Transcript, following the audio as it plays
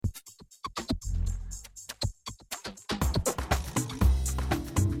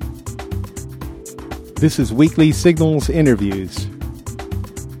This is Weekly Signals Interviews,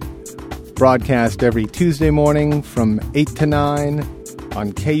 broadcast every Tuesday morning from 8 to 9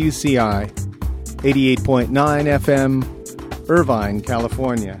 on KUCI, 88.9 FM, Irvine,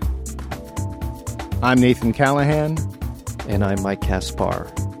 California. I'm Nathan Callahan. And I'm Mike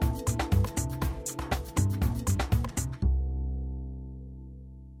Kaspar.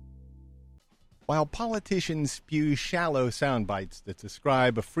 While politicians spew shallow sound bites that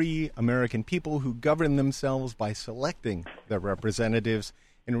describe a free American people who govern themselves by selecting their representatives,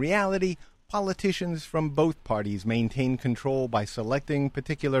 in reality, politicians from both parties maintain control by selecting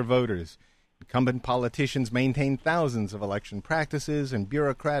particular voters. Incumbent politicians maintain thousands of election practices and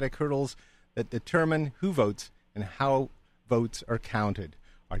bureaucratic hurdles that determine who votes and how votes are counted.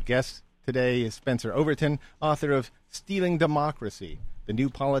 Our guest today is Spencer Overton, author of Stealing Democracy, The New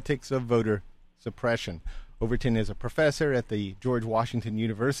Politics of Voter Suppression. Overton is a professor at the George Washington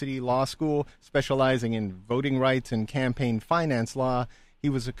University Law School, specializing in voting rights and campaign finance law. He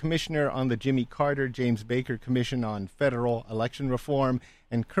was a commissioner on the Jimmy Carter James Baker Commission on Federal Election Reform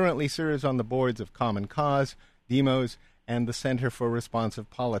and currently serves on the boards of Common Cause, Demos, and the Center for Responsive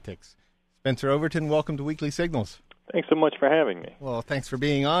Politics. Spencer Overton, welcome to Weekly Signals. Thanks so much for having me. Well, thanks for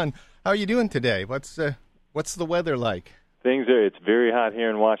being on. How are you doing today? What's the weather like? It's very hot here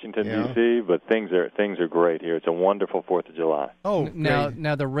in Washington, D.C., but things are great here. It's a wonderful 4th of July. Oh,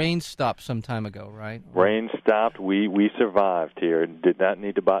 now the rain stopped some time ago, right? Rain stopped. We survived here. Did not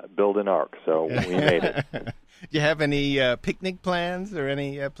need to build an ark, so we made it. Do you have any picnic plans or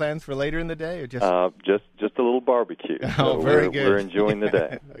any plans for later in the day, or just a little barbecue? Oh, very good. We're enjoying the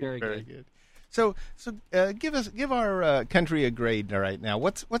day. Very good. So give our country a grade right now.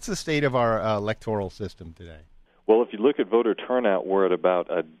 What's the state of our electoral system today? Well, if you look at voter turnout, we're at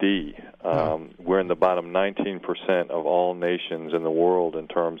about a D. We're in the bottom 19% of all nations in the world in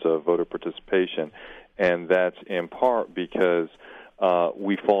terms of voter participation, and that's in part because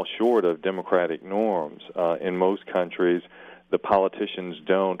we fall short of democratic norms. In most countries, the politicians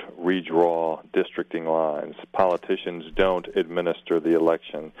don't redraw districting lines. Politicians don't administer the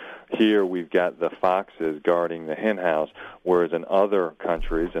election. Here we've got the foxes guarding the henhouse, whereas in other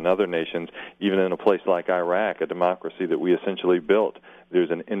countries and other nations, even in a place like Iraq, a democracy that we essentially built,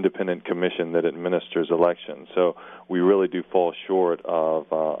 there's an independent commission that administers elections. So we really do fall short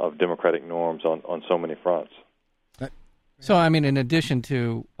of democratic norms on so many fronts. So, I mean, in addition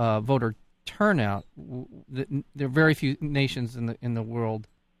to voter turnout, there are very few nations in the world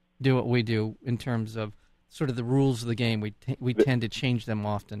do what we do in terms of sort of the rules of the game. We tend to change them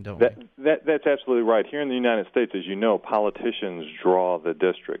often, don't we? That's absolutely right. Here in the United States, as you know, politicians draw the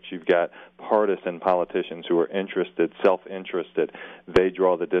districts. You've got partisan politicians who are interested, self-interested. They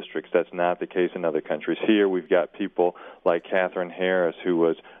draw the districts. That's not the case in other countries. Here we've got people like Katherine Harris, who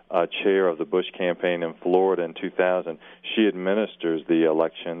was chair of the Bush campaign in Florida in 2000. She administers the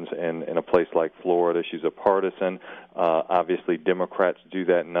elections in a place like Florida. She's a partisan. Obviously, Democrats do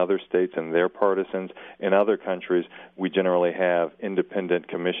that in other states, and they're partisans. In other countries, we generally have independent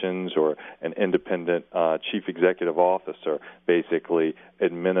commissions or an independent chief executive officer basically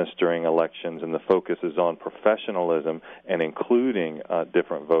administering elections, and the focus is on professionalism and including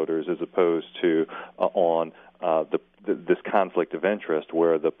different voters as opposed to on this conflict of interest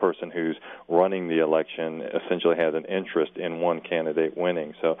where the person who's running the election essentially has an interest in one candidate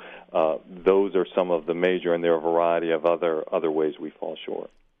winning. So those are some of the major, and there are a variety of other ways we fall short.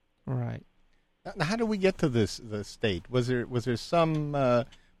 Right. Now, how do we get to the state? Was there some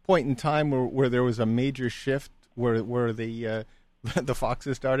point in time where there was a major shift where the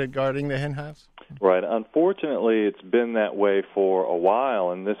foxes started guarding the henhouse? Right. Unfortunately, it's been that way for a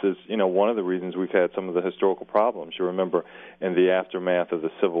while, and this is, one of the reasons we've had some of the historical problems. You remember in the aftermath of the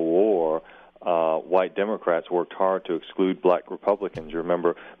Civil War, white Democrats worked hard to exclude black Republicans. You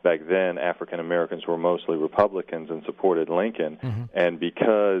remember back then African Americans were mostly Republicans and supported Lincoln, and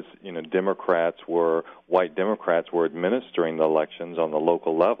because white Democrats were administering the elections on the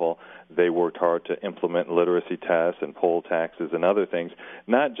local level, they worked hard to implement literacy tests and poll taxes and other things,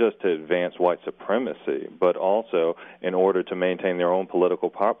 not just to advance white supremacy, but also in order to maintain their own political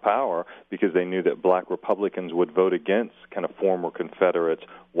power, because they knew that black Republicans would vote against kind of former Confederates,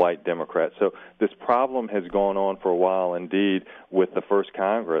 white Democrats. So this problem has gone on for a while. Indeed, with the first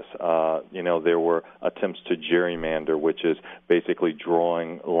Congress, there were attempts to gerrymander, which is basically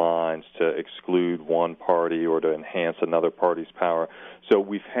drawing lines to exclude one party or to enhance another party's power. So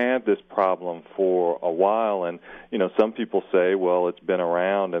we've had this problem for a while, and some people say, well, it's been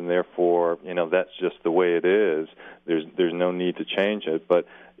around, and therefore, that's just the way it is. There's no need to change it. But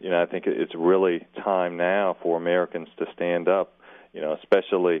I think it's really time now for Americans to stand up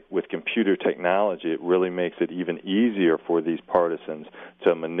especially with computer technology, it really makes it even easier for these partisans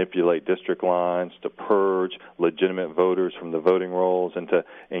to manipulate district lines, to purge legitimate voters from the voting rolls, and to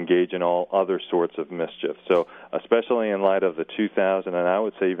engage in all other sorts of mischief. So especially in light of the 2000 and I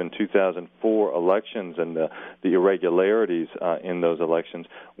would say even 2004 elections and the irregularities in those elections,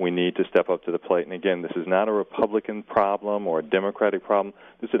 we need to step up to the plate. And again, this is not a Republican problem or a Democratic problem.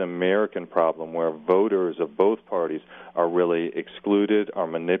 This is an American problem where voters of both parties are really excluded, are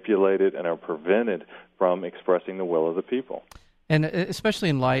manipulated, and are prevented from expressing the will of the people. And especially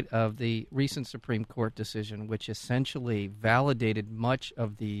in light of the recent Supreme Court decision, which essentially validated much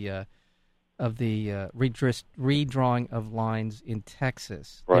of the redrawing of lines in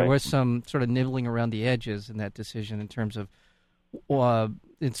Texas. Right. There was some sort of nibbling around the edges in that decision in terms of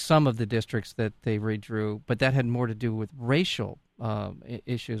in some of the districts that they redrew, but that had more to do with racial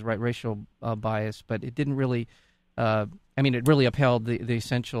issues, right? Racial bias, but it didn't really. It really upheld the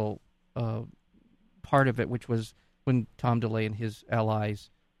essential part of it, which was when Tom DeLay and his allies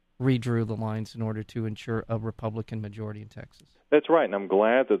redrew the lines in order to ensure a Republican majority in Texas. That's right, and I'm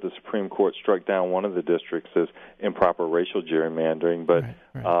glad that the Supreme Court struck down one of the districts as improper racial gerrymandering, but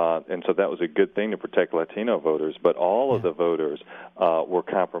right. And so that was a good thing to protect Latino voters, but all of the voters were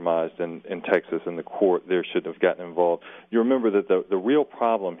compromised in Texas, and the court there should have gotten involved. You remember that the real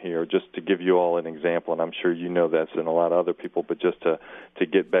problem here, just to give you all an example, and I'm sure you know this and a lot of other people, but just to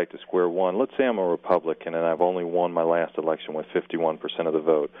get back to square one, let's say I'm a Republican and I've only won my last election with 51% of the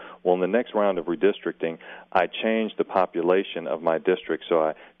vote. Well, in the next round of redistricting, I change the population of my district, so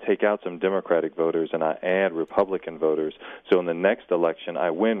I take out some Democratic voters and I add Republican voters. So in the next election,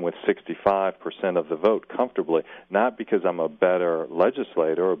 I win with 65% of the vote comfortably, not because I'm a better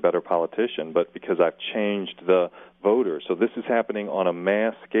legislator or a better politician, but because I've changed the voters. So this is happening on a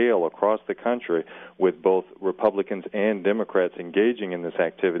mass scale across the country with both Republicans and Democrats engaging in this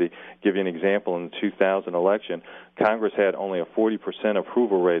activity. Give you an example, in the 2000 election, Congress had only a 40%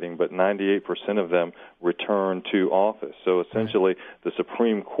 approval rating, but 98% of them returned to office. So essentially, the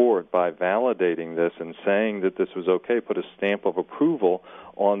Supreme Court, by validating this and saying that this was okay, put a stamp of approval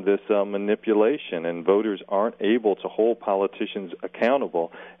on this manipulation, and voters aren't able to hold politicians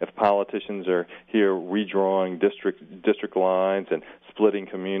accountable if politicians are here redrawing district lines and splitting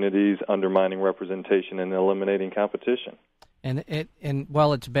communities, undermining representation, and eliminating competition. And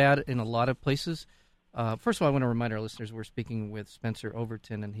while it's bad in a lot of places, first of all, I want to remind our listeners we're speaking with Spencer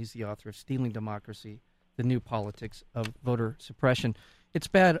Overton, and he's the author of Stealing Democracy, The New Politics of Voter Suppression. It's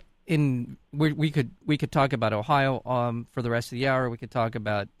bad we could talk about Ohio for the rest of the hour. We could talk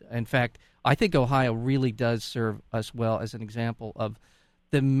about, in fact, I think Ohio really does serve us well as an example of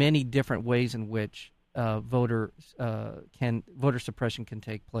the many different ways in which voter suppression can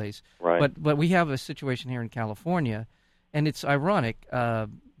take place. Right. But we have a situation here in California, and it's ironic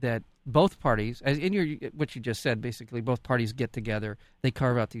that both parties, as in what you just said, basically both parties get together, they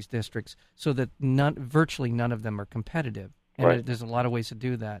carve out these districts so that virtually none of them are competitive. And right. There's a lot of ways to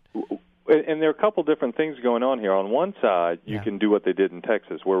do that. And there are a couple different things going on here. On one side, you can do what they did in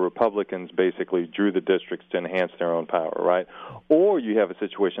Texas, where Republicans basically drew the districts to enhance their own power, right? Or you have a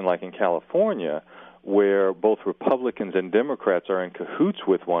situation like in California, where both Republicans and Democrats are in cahoots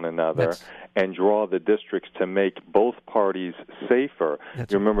with one another and draw the districts to make both parties safer.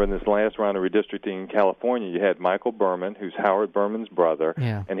 You remember in this last round of redistricting in California, you had Michael Berman, who's Howard Berman's brother,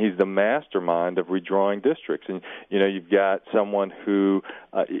 and he's the mastermind of redrawing districts. And, you've got someone who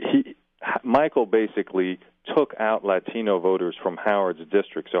Michael basically took out Latino voters from Howard's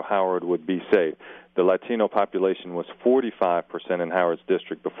district so Howard would be safe. The Latino population was 45% in Howard's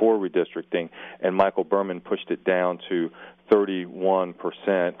district before redistricting, and Michael Berman pushed it down to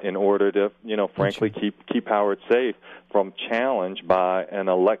 31% in order to, frankly, keep Howard safe from challenge by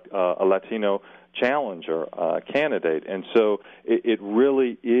a Latino challenger candidate. And so it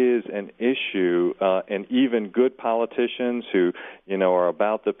really is an issue, and even good politicians who, are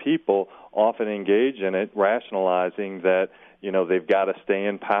about the people often engage in it, rationalizing that, they've got to stay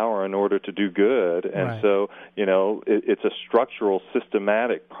in power in order to do good. And so, it's a structural,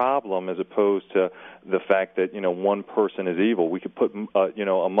 systematic problem as opposed to the fact that, one person is evil. We could put,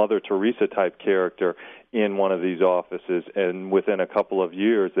 a Mother Teresa-type character in one of these offices, and within a couple of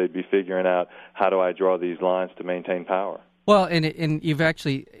years, they'd be figuring out, how do I draw these lines to maintain power? Well, and you've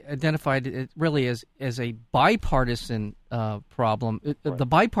actually identified it really as a bipartisan problem. The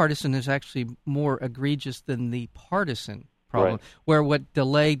bipartisan is actually more egregious than the partisan problem, where what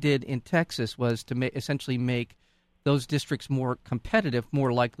DeLay did in Texas was to essentially make those districts more competitive,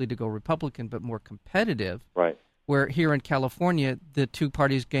 more likely to go Republican, but more competitive. Right. where here in California, the two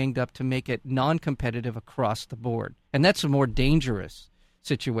parties ganged up to make it non-competitive across the board. And that's a more dangerous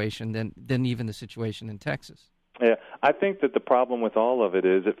situation than even the situation in Texas. Yeah, I think that the problem with all of it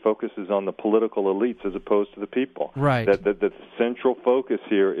is it focuses on the political elites as opposed to the people. Right. That the central focus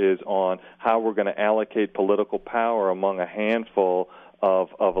here is on how we're going to allocate political power among a handful of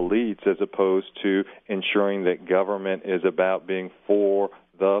elites as opposed to ensuring that government is about being for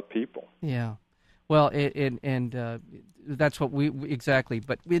the people. Yeah. Well, that's what we exactly.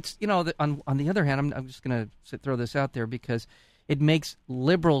 But it's, on the other hand, I'm just going to throw this out there because it makes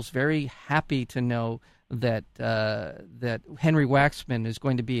liberals very happy to know that Henry Waxman is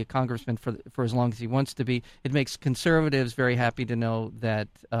going to be a congressman for as long as he wants to be. It makes conservatives very happy to know that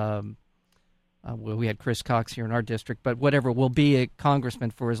we had Chris Cox here in our district, but whatever, will be a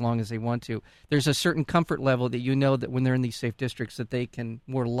congressman for as long as they want to. There's a certain comfort level that that when they're in these safe districts that they can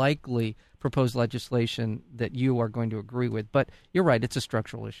more likely propose legislation that you are going to agree with. But you're right, it's a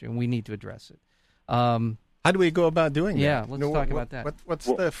structural issue, and we need to address it. How do we go about doing that? Yeah, let's talk about that. What's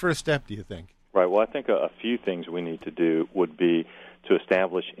the first step, do you think? Right. Well, I think a few things we need to do would be to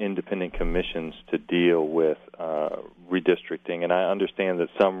establish independent commissions to deal with redistricting. And I understand that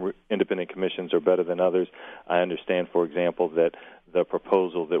some independent commissions are better than others. I understand, for example, that the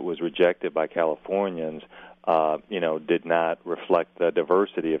proposal that was rejected by Californians, did not reflect the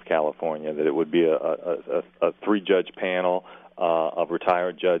diversity of California, that it would be a three-judge panel of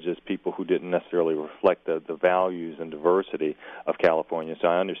retired judges, people who didn't necessarily reflect the values and diversity of California. So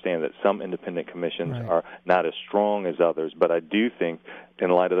I understand that some independent commissions are not as strong as others, but I do think, in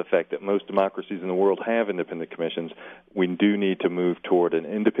light of the fact that most democracies in the world have independent commissions, we do need to move toward an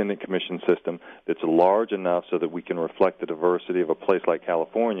independent commission system that's large enough so that we can reflect the diversity of a place like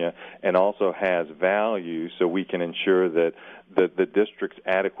California and also has value so we can ensure that the districts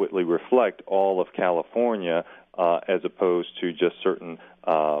adequately reflect all of California as opposed to just certain,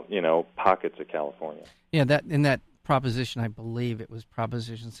 pockets of California. Yeah, that proposition, I believe it was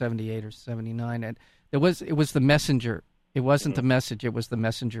Proposition 78 or 79, and it was the messenger. It wasn't the message; it was the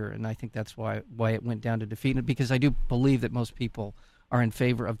messenger, and I think that's why it went down to defeat. Because I do believe that most people are in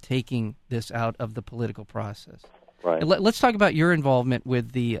favor of taking this out of the political process. Right. Let's talk about your involvement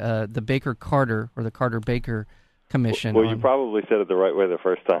with the Baker-Carter or the Carter-Baker Commission. Well, you probably said it the right way the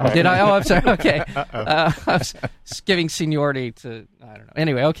first time. Oh, did I? Oh, I'm sorry. Okay. I was giving seniority to, I don't know.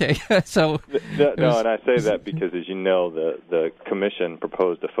 Anyway, okay. So No, and I say that because, as you know, the commission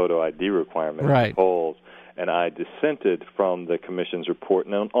proposed a photo ID requirement in the polls, and I dissented from the commission's report.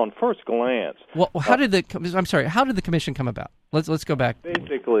 Now, on first glance, well, how did the commission come about? Let's go back.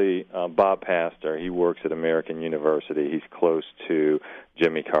 Basically, Bob Pastor, he works at American University. He's close to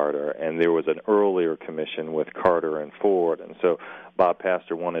Jimmy Carter, and there was an earlier commission with Carter and Ford, and so Bob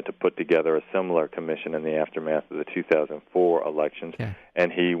Pastor wanted to put together a similar commission in the aftermath of the 2004 elections,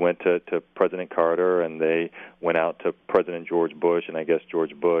 and he went to President Carter, and they went out to President George Bush, and I guess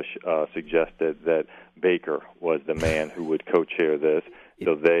George Bush suggested that Baker was the man who would co-chair this.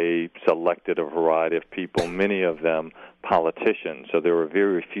 So they selected a variety of people, many of them politicians. So there were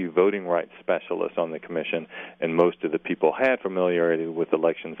very few voting rights specialists on the commission, and most of the people had familiarity with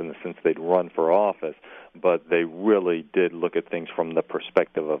elections in the sense they'd run for office, but they really did look at things from the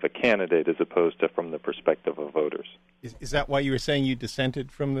perspective of a candidate as opposed to from the perspective of voters. Is that why you were saying you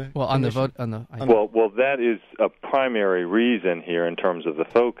dissented from the Well, on commission? the vote, on the... Well, that is a primary reason here in terms of the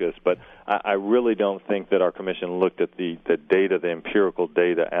focus, but I really don't think that our commission looked at the data, the empirical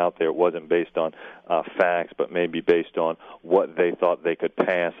data out there. It wasn't based on facts, but maybe based on what they thought they could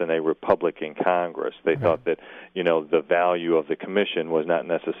pass in a Republican Congress. They thought that, the value of the commission was not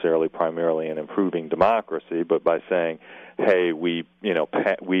necessarily primarily in improving democracy, but by saying, hey, we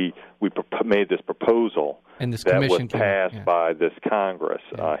made this proposal and this that was passed by this Congress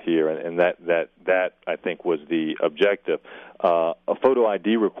here, and that I think was the objective. A photo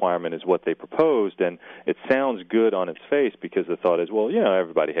ID requirement is what they proposed, and it sounds good on its face because the thought is, well,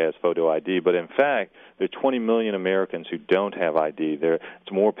 everybody has photo ID, but in fact, there are 20 million Americans who don't have ID.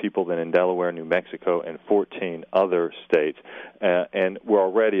 It's more people than in Delaware, New Mexico, and 14 other states, and we're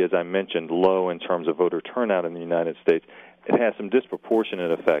already, as I mentioned, low in terms of voter turnout in the United States. It has some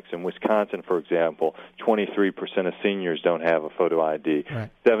disproportionate effects. In Wisconsin, for example, 23% of seniors don't have a photo ID.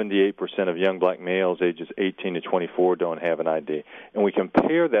 78% of young black males ages 18 to 24 don't have an ID. And we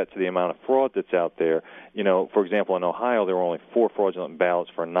compare that to the amount of fraud that's out there. For example, in Ohio, there were only 4 fraudulent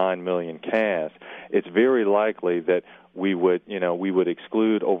ballots for 9 million casts. It's very likely that we would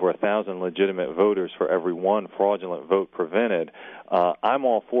exclude over 1,000 legitimate voters for every one fraudulent vote prevented. I'm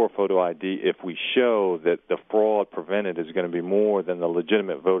all for photo ID if we show that the fraud prevented is going to be more than the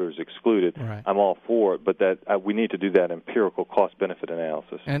legitimate voters excluded. Right. I'm all for it, but that we need to do that empirical cost-benefit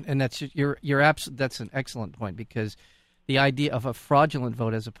analysis. And that's that's an excellent point, because the idea of a fraudulent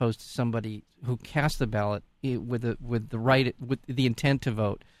vote as opposed to somebody who cast the ballot with the intent to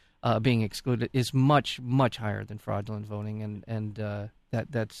vote being excluded is much higher than fraudulent voting, and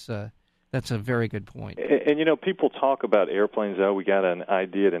that's a very good point. And people talk about airplanes. Oh, we got an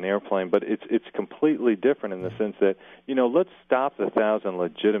ID at an airplane, but it's completely different in the sense that let's stop the 1,000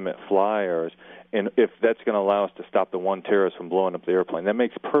 legitimate flyers, and if that's going to allow us to stop the one terrorist from blowing up the airplane, that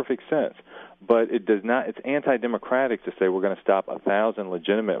makes perfect sense. But it does not. It's anti-democratic to say we're going to stop 1,000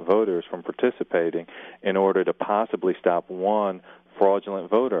 legitimate voters from participating in order to possibly stop one fraudulent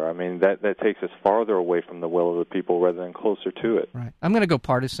voter. I mean, that takes us farther away from the will of the people rather than closer to it. Right. I'm going to go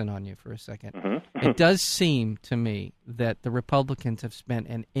partisan on you for a second. Mm-hmm. It does seem to me that the Republicans have spent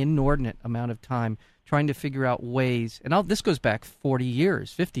an inordinate amount of time trying to figure out ways, and this goes back 40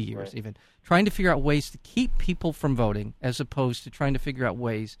 years, 50 years right. even, trying to figure out ways to keep people from voting as opposed to trying to figure out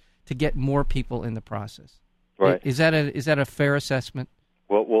ways to get more people in the process. Right. Is that a fair assessment?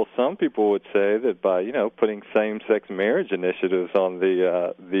 Well, some people would say that by putting same-sex marriage initiatives on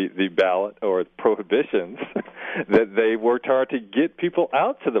the ballot or prohibitions, that they worked hard to get people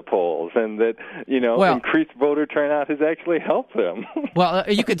out to the polls, and that increased voter turnout has actually helped them. Well,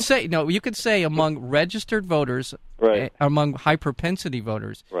 you could say among registered voters, right. Among high propensity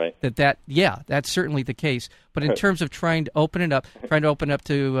voters, right. that's certainly the case. But in terms of trying to open it up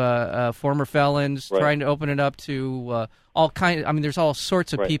to former felons, right. trying to open it up to all kinds. I mean, there's all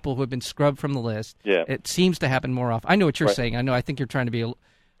sorts of right. people who have been scrubbed from the list. Yeah. It seems to happen more often. I know what you're right. saying. I think you're trying to be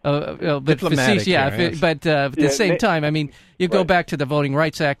a bit diplomatic, facetious, but at the same time, I mean, you go right. back to the Voting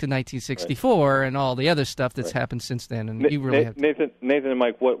Rights Act in 1964 right. and all the other stuff that's right. happened since then, and you really have Nathan and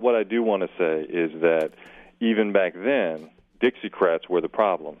Mike, what I do want to say is that even back then, Dixiecrats were the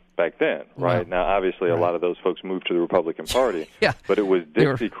problem back then, right? Wow. Now, obviously, right. a lot of those folks moved to the Republican Party, yeah. but it was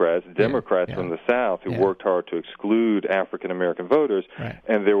Dixiecrats, Democrats from the South who worked hard to exclude African-American voters, right.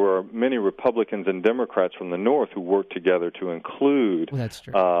 and there were many Republicans and Democrats from the North who worked together to include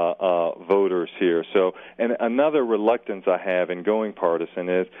voters here. So, and another reluctance I have in going partisan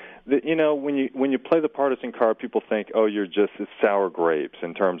is that, when you play the partisan card, people think, oh, you're just sour grapes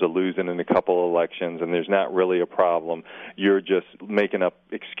in terms of losing in a couple elections, and there's not really a problem. You're just making up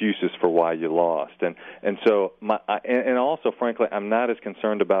excuses for why you lost. And so, and also, frankly, I'm not as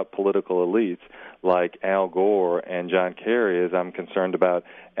concerned about political elites like Al Gore and John Kerry as I'm concerned about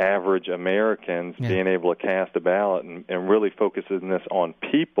average Americans being able to cast a ballot and really focusing this on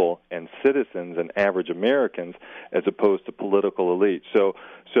people and citizens and average Americans as opposed to political elites. So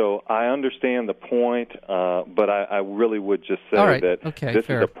I understand the point, but I really would just say that this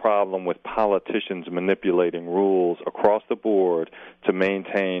is a problem with politicians manipulating rules across the board to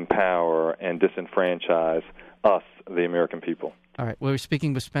maintain power and disenfranchise us, the American people. All right. Well, we're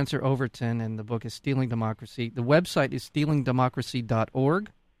speaking with Spencer Overton, and the book is Stealing Democracy. The website is stealingdemocracy.org.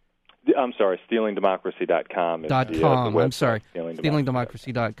 I'm sorry, stealingdemocracy.com. I'm sorry,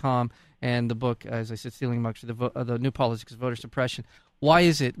 stealingdemocracy.com. And the book, as I said, Stealing Democracy, the New Politics of Voter Suppression. Why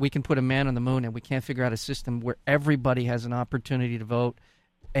is it we can put a man on the moon and we can't figure out a system where everybody has an opportunity to vote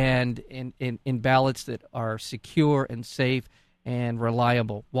and in ballots that are secure and safe and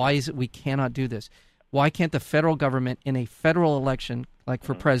reliable? Why is it we cannot do this? Why can't the federal government in a federal election, like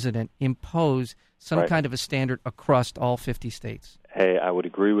for president, impose some kind of a standard across all 50 states? Hey, I would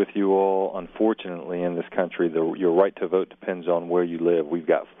agree with you all. Unfortunately, in this country, your right to vote depends on where you live. We've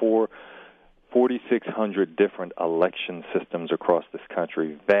got 4,600 different election systems across this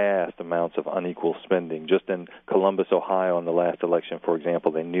country, vast amounts of unequal spending. Just in Columbus, Ohio, in the last election, for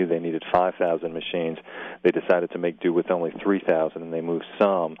example, they knew they needed 5,000 machines. They decided to make do with only 3,000, and they moved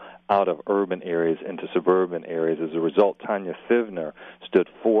some out of urban areas into suburban areas. As a result, Tanya Thivner stood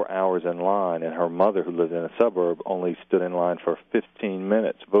 4 hours in line, and her mother, who lived in a suburb, only stood in line for 15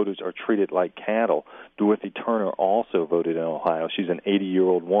 minutes. Voters are treated like cattle. Dorothy Turner also voted in Ohio. She's an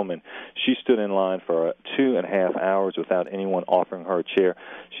 80-year-old woman. She stood in line for 2.5 hours without anyone offering her a chair.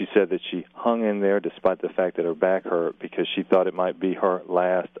 She said that she hung in there despite the fact that her back hurt because she thought it might be her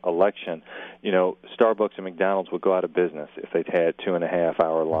last election. Starbucks and McDonald's would go out of business if they'd had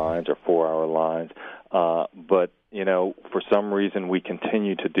 2.5-hour lines or 4-hour lines. But for some reason we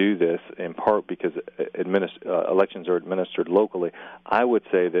continue to do this, in part because elections are administered locally. I would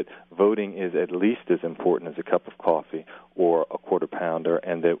say that voting is at least as important as a cup of coffee or a quarter pounder,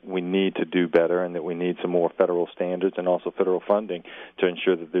 and that we need to do better, and that we need some more federal standards and also federal funding to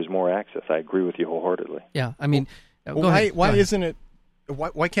ensure that there's more access. I agree with you wholeheartedly. Yeah, I mean, why isn't it?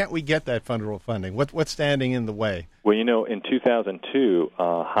 Why can't we get that federal funding? What's standing in the way? Well, in 2002,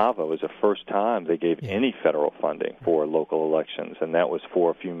 HAVA was the first time they gave any federal funding for local elections, and that was for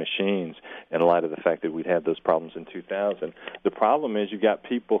a few machines in light of the fact that we'd had those problems in 2000. The problem is you've got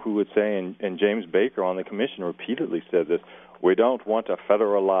people who would say, and James Baker on the commission repeatedly said this, we don't want to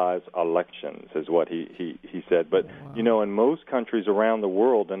federalize elections, is what he said. But, in most countries around the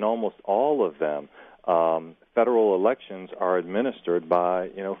world, and almost all of them, federal elections are administered by,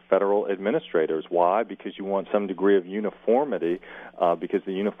 federal administrators. Why? Because you want some degree of uniformity, because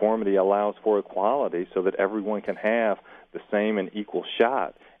the uniformity allows for equality so that everyone can have the same and equal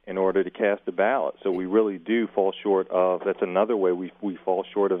shot in order to cast a ballot. So we really do fall short of, that's another way we fall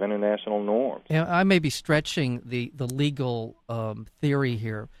short of international norms. Yeah, I may be stretching the legal theory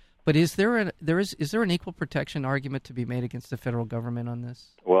here, but is there an equal protection argument to be made against the federal government on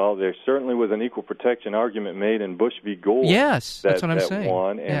this? Well, there certainly was an equal protection argument made in Bush v. Gore. Yes, that's what I'm saying.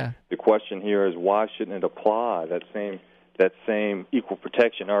 Won. And the question here is, why shouldn't it apply? That same equal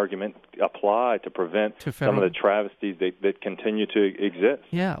protection argument apply to prevent some of the travesties that continue to exist.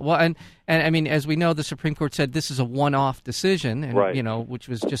 Yeah, well, and I mean, as we know, the Supreme Court said this is a one-off decision, and right. Which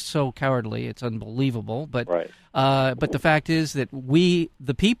was just so cowardly. It's unbelievable. But right. But the fact is that we,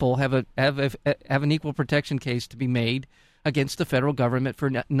 the people, have an equal protection case to be made against the federal government for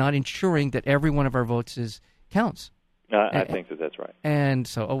not ensuring that every one of our votes counts. I think that's right. And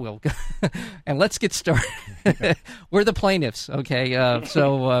so, and let's get started. We're the plaintiffs, okay?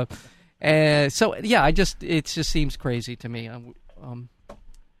 So yeah, it just seems crazy to me.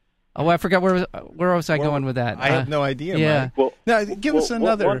 I forgot where was I going with that? I have no idea. Yeah. Mike. Well, now give us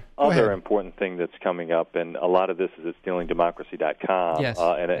another. One other important thing that's coming up, and a lot of this is at stealingdemocracy.com. Yes.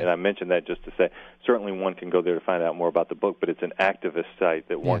 And I mentioned that just to say, certainly one can go there to find out more about the book, but it's an activist site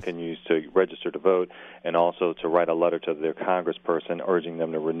that one can use to register to vote and also to write a letter to their congressperson urging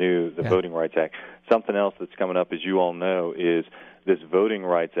them to renew the Voting Rights Act. Something else that's coming up, as you all know, is this Voting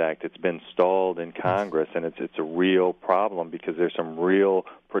Rights Act. It's been stalled in Congress, and it's a real problem because there's some real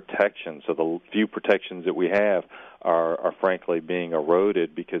protections. So the few protections that we have are frankly being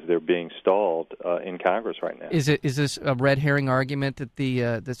eroded because they're being stalled in Congress right now. Is this a red herring argument that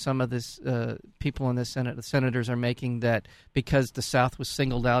that some of this people in the Senate, the senators, are making, that because the South was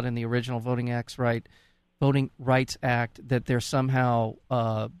singled out in the original Voting Rights Act, that they're somehow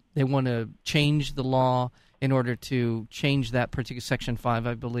they want to change the law in order to change that particular Section 5,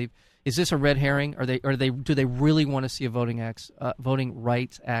 I believe. Is this a red herring? Do they really want to see a Voting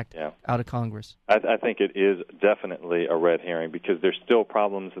Rights Act out of Congress? I think it is definitely a red herring because there's still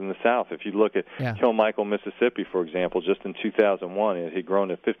problems in the South. If you look at Kilmichael, Mississippi, for example, just in 2001, it had grown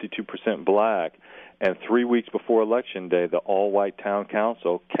to 52% black. And 3 weeks before Election Day, the all-white town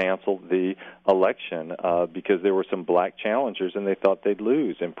council canceled the election because there were some black challengers and they thought they'd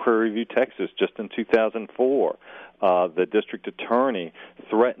lose. In Prairie View, Texas, just in 2004, the district attorney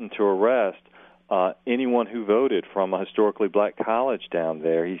threatened to arrest anyone who voted from a historically black college down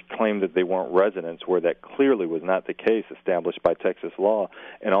there. He claimed that they weren't residents, where that clearly was not the case established by Texas law.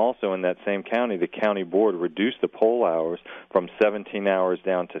 And also in that same county, the county board reduced the poll hours from 17 hours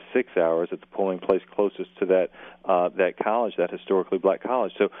down to 6 hours at the polling place closest to that college, that historically black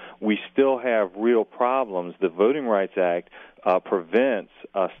college. So we still have real problems. The Voting Rights Act prevents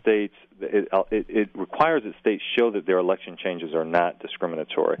states. It requires that states show that their election changes are not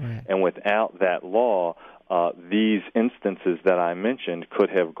discriminatory. Right. And without that law, these instances that I mentioned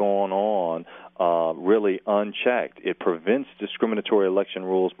could have gone on really unchecked. It prevents discriminatory election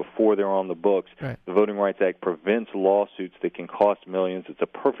rules before they're on the books. Right. The Voting Rights Act prevents lawsuits that can cost millions. It's a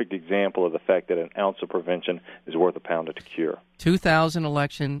perfect example of the fact that an ounce of prevention is worth a pound of cure. 2000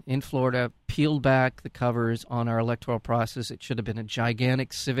 election in Florida peeled back the covers on our electoral process. It should have been a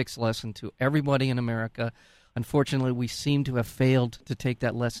gigantic civics lesson to everybody in America. Unfortunately, we seem to have failed to take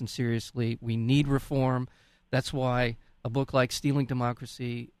that lesson seriously. We need reform. That's why a book like Stealing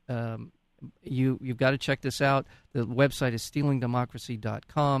Democracy, you've got to check this out. The website is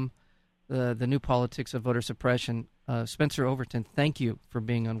stealingdemocracy.com. The New Politics of Voter Suppression. Spencer Overton, thank you for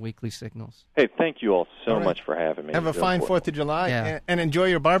being on Weekly Signals. Hey, thank you all so much for having me. Have a fine 4th of July and enjoy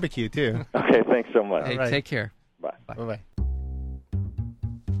your barbecue, too. Okay, thanks so much. Hey, take care. Bye. Bye-bye.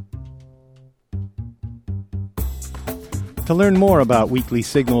 To learn more about Weekly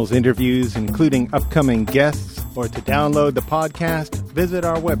Signals interviews, including upcoming guests, or to download the podcast, visit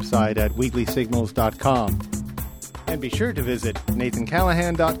our website at weeklysignals.com. And be sure to visit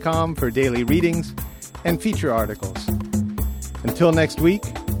nathancallahan.com for daily readings and feature articles. Until next week,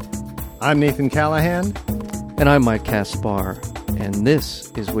 I'm Nathan Callahan. And I'm Mike Caspar, and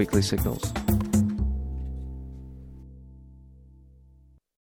this is Weekly Signals.